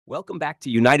Welcome back to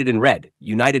United in Red,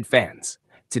 United fans.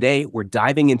 Today, we're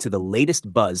diving into the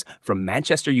latest buzz from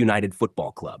Manchester United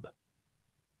Football Club.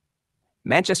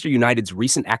 Manchester United's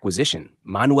recent acquisition,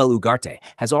 Manuel Ugarte,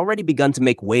 has already begun to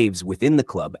make waves within the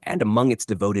club and among its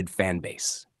devoted fan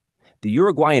base. The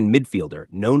Uruguayan midfielder,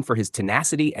 known for his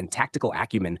tenacity and tactical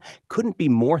acumen, couldn't be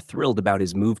more thrilled about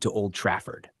his move to Old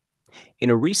Trafford. In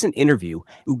a recent interview,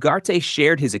 Ugarte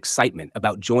shared his excitement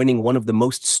about joining one of the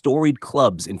most storied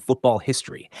clubs in football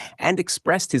history and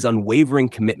expressed his unwavering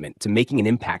commitment to making an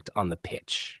impact on the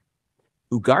pitch.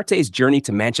 Ugarte's journey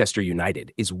to Manchester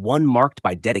United is one marked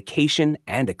by dedication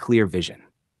and a clear vision.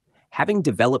 Having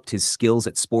developed his skills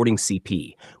at Sporting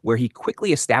CP, where he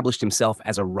quickly established himself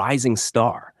as a rising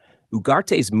star,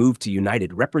 Ugarte's move to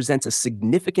United represents a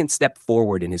significant step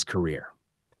forward in his career.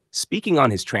 Speaking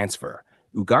on his transfer,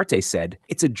 Ugarte said,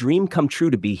 "It's a dream come true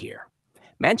to be here.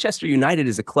 Manchester United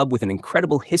is a club with an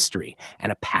incredible history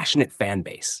and a passionate fan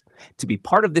base. To be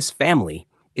part of this family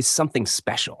is something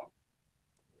special."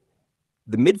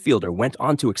 The midfielder went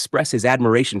on to express his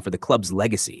admiration for the club's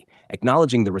legacy,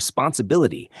 acknowledging the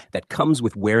responsibility that comes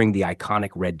with wearing the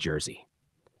iconic red jersey.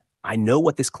 "I know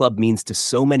what this club means to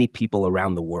so many people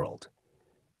around the world.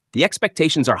 The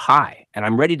expectations are high, and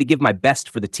I'm ready to give my best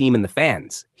for the team and the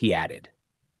fans," he added.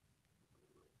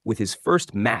 With his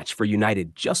first match for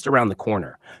United just around the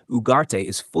corner, Ugarte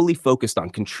is fully focused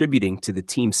on contributing to the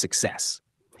team's success.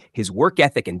 His work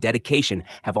ethic and dedication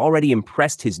have already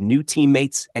impressed his new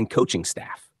teammates and coaching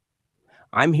staff.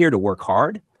 "I'm here to work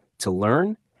hard, to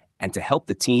learn, and to help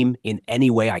the team in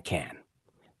any way I can.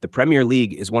 The Premier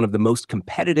League is one of the most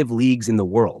competitive leagues in the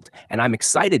world, and I'm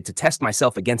excited to test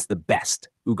myself against the best,"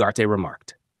 Ugarte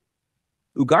remarked.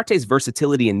 Ugarte's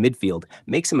versatility in midfield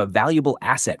makes him a valuable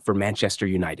asset for Manchester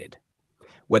United.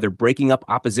 Whether breaking up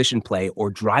opposition play or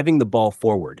driving the ball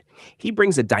forward, he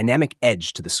brings a dynamic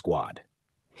edge to the squad.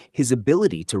 His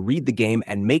ability to read the game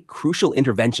and make crucial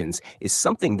interventions is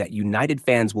something that United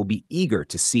fans will be eager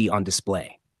to see on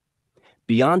display.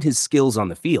 Beyond his skills on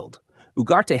the field,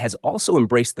 Ugarte has also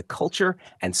embraced the culture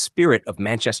and spirit of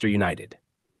Manchester United.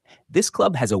 This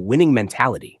club has a winning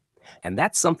mentality, and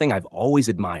that's something I've always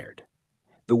admired.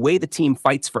 The way the team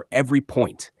fights for every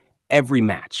point, every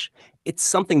match, it's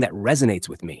something that resonates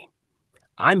with me.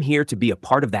 I'm here to be a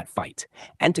part of that fight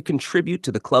and to contribute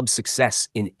to the club's success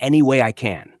in any way I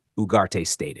can," Ugarte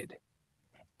stated.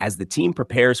 As the team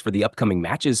prepares for the upcoming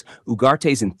matches,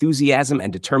 Ugarte's enthusiasm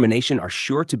and determination are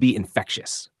sure to be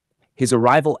infectious. His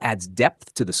arrival adds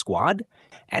depth to the squad,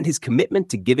 and his commitment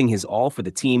to giving his all for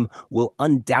the team will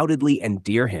undoubtedly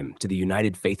endear him to the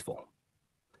United faithful.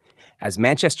 As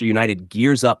Manchester United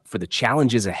gears up for the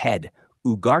challenges ahead,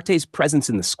 Ugarte's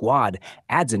presence in the squad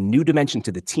adds a new dimension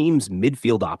to the team's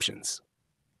midfield options.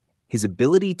 His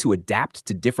ability to adapt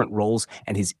to different roles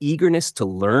and his eagerness to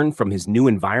learn from his new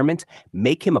environment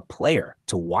make him a player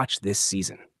to watch this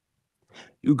season.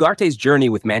 Ugarte's journey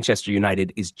with Manchester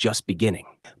United is just beginning,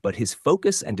 but his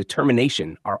focus and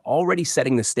determination are already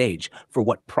setting the stage for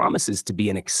what promises to be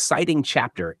an exciting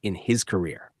chapter in his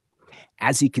career.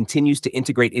 As he continues to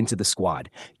integrate into the squad,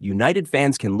 United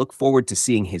fans can look forward to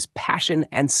seeing his passion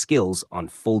and skills on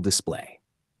full display.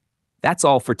 That's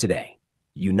all for today.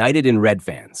 United in Red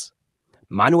fans.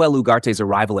 Manuel Ugarte's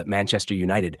arrival at Manchester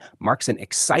United marks an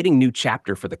exciting new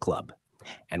chapter for the club,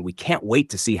 and we can't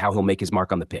wait to see how he'll make his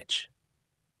mark on the pitch.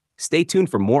 Stay tuned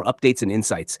for more updates and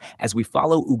insights as we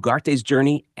follow Ugarte's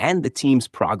journey and the team's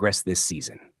progress this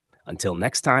season. Until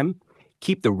next time,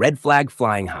 keep the red flag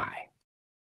flying high.